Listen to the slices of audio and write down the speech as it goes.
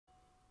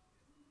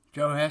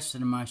Joe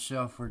Heston and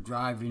myself were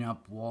driving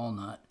up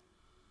Walnut,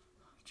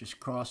 just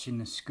crossing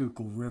the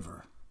Schuylkill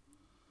River.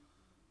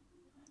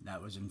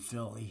 That was in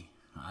Philly.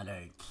 I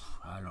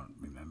don't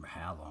remember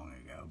how long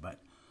ago,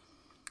 but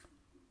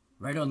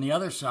right on the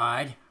other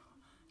side,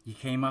 you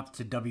came up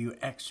to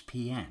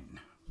Wxpn.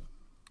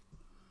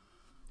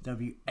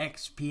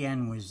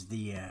 Wxpn was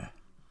the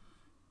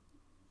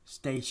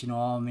station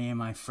all me and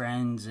my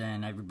friends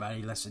and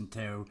everybody listened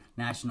to,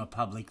 National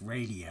Public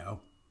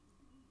Radio.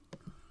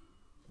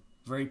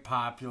 Very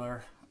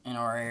popular in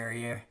our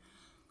area.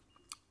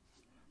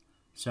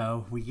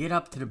 So we get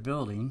up to the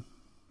building,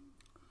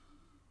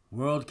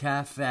 World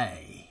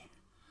Cafe.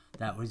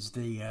 That was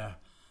the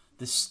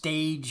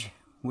stage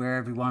where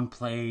everyone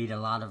played. A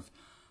lot of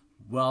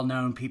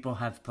well-known people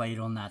have played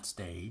on that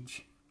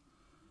stage.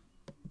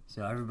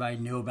 So everybody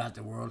knew about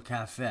the World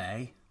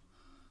Cafe.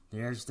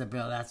 That's the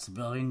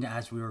building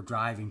as we were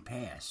driving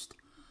past.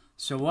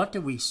 So what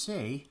did we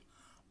see?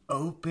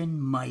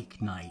 Open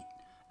mic night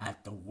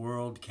at the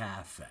World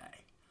Cafe.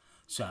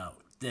 So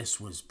this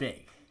was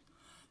big.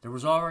 There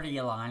was already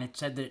a line. It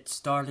said that it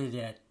started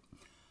at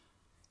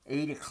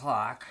 8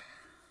 o'clock.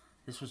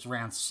 This was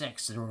around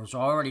 6. There was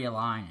already a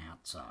line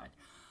outside.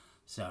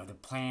 So the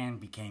plan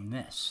became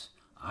this.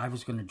 I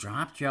was going to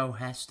drop Joe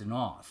Heston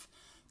off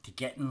to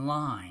get in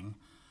line,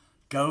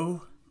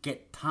 go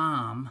get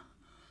Tom,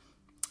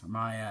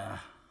 my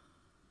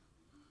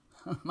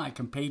my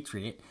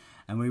compatriot,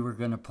 and we were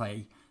going to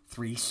play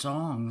 3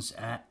 songs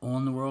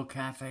on the World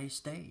Cafe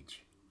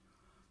stage.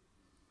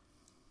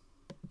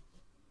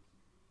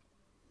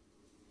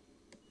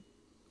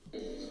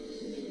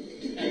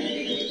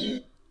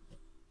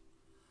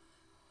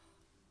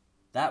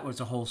 That was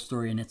a whole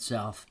story in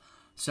itself.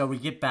 So we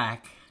get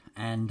back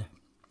and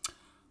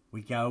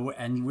we go,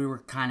 and we were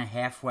kind of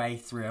halfway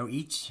through.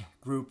 Each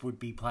group would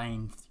be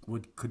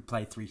could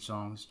play 3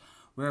 songs.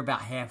 We were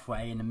about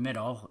halfway in the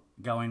middle,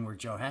 going where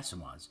Joe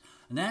Heston was.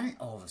 And then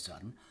all of a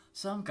sudden,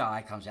 some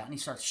guy comes out and he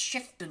starts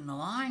shifting the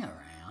line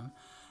around,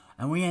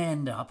 and we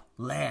end up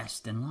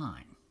last in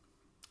line.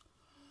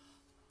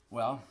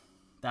 Well,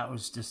 that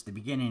was just the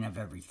beginning of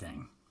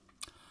everything.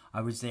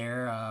 I was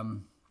there.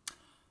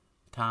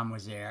 Tom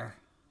was there.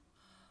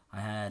 I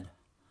had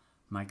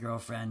my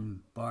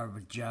girlfriend,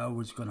 Barbara Joe,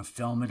 was going to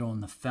film it on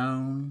the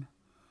phone.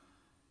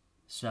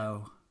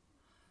 So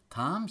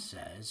Tom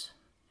says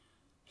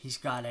he's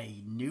got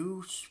a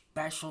new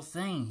special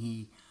thing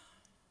he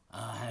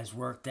has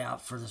worked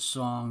out for the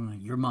song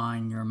You're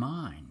Mine, You're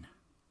Mine,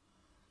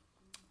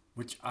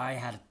 which I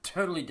had a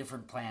totally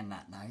different plan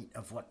that night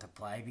of what to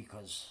play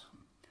because,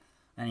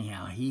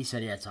 anyhow, he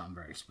said he had something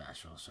very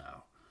special. So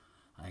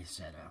I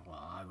said,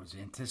 well, I was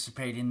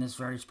anticipating this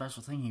very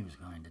special thing he was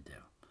going to do.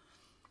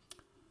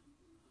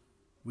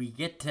 We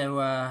get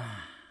to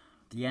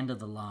the end of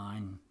the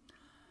line.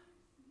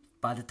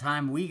 By the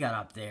time we got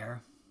up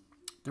there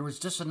was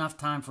just enough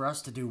time for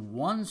us to do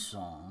 1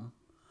 song.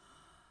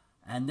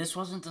 And this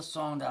wasn't the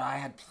song that I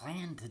had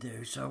planned to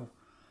do. So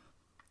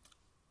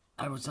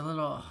I was a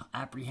little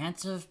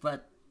apprehensive,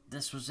 but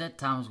this was it.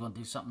 Tom was going to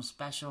do something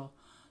special.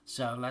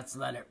 So let's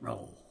let it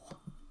roll.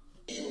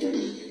 All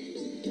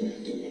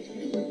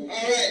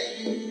right.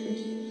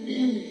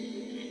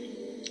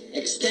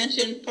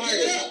 Extension party.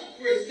 Yeah,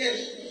 for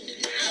extension.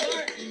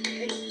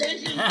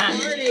 Extension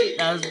party.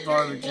 That was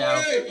Barbara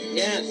Joe.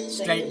 Yes.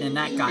 Straightening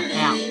that guy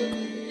out.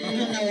 I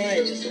don't know why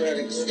I just wrote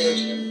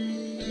extension.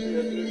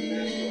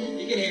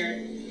 You can hear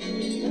it.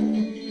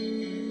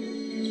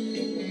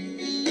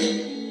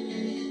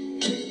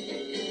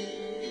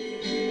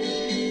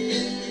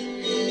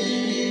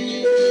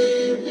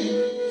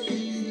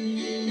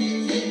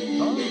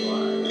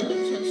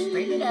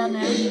 Down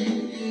there.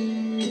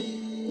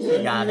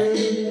 You got it.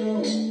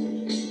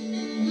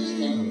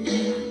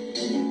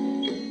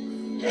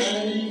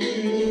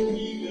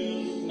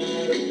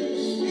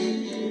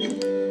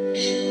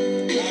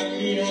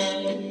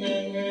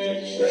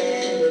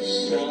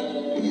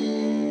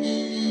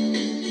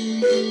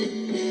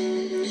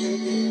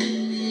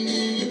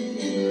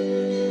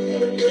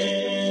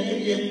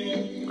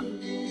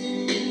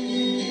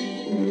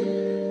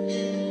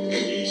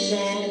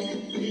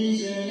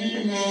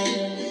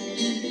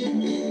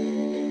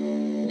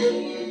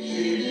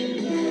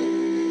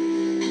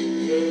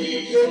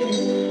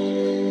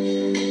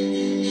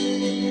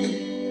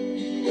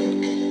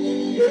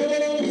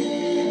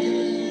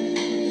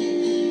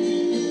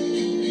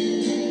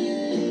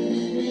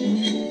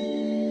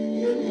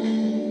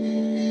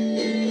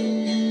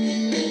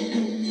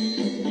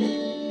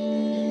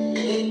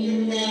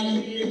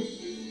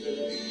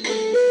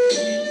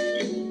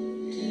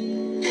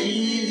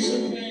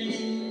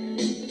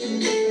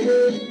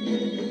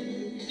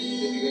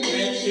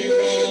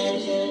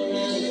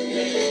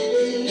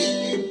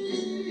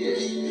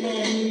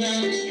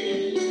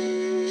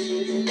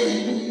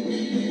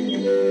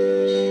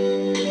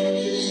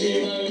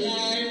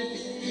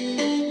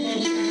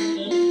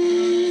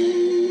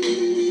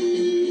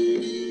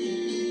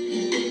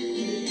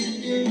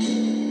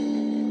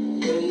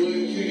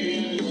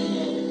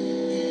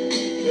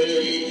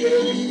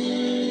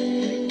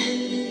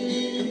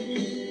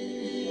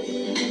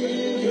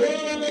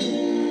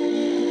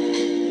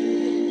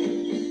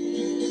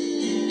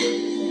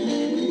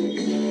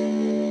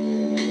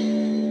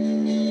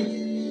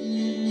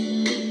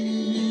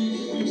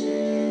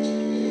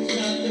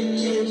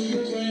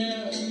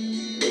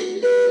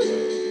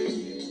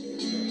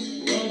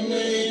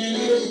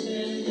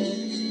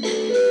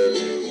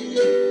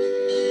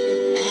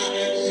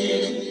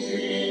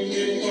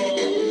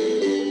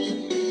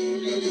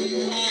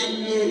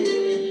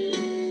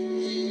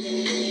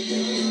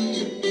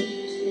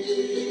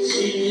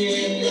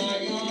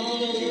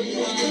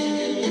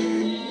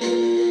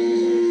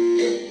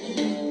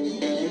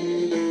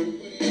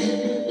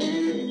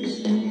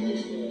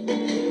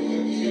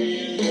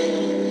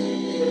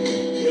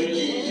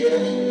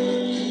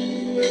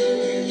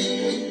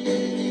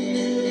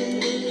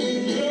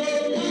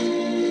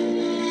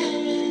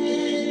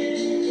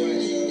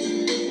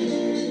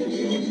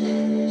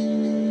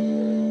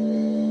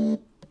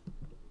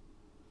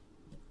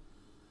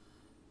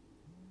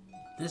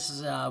 this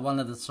is one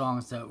of the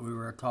songs that we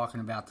were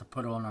talking about to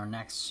put on our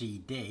next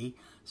CD,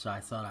 so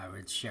I thought I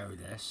would show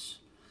this.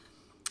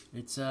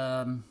 It's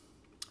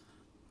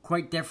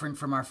quite different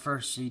from our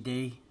first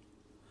CD,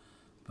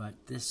 but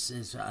this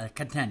is a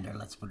contender,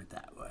 let's put it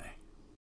that way.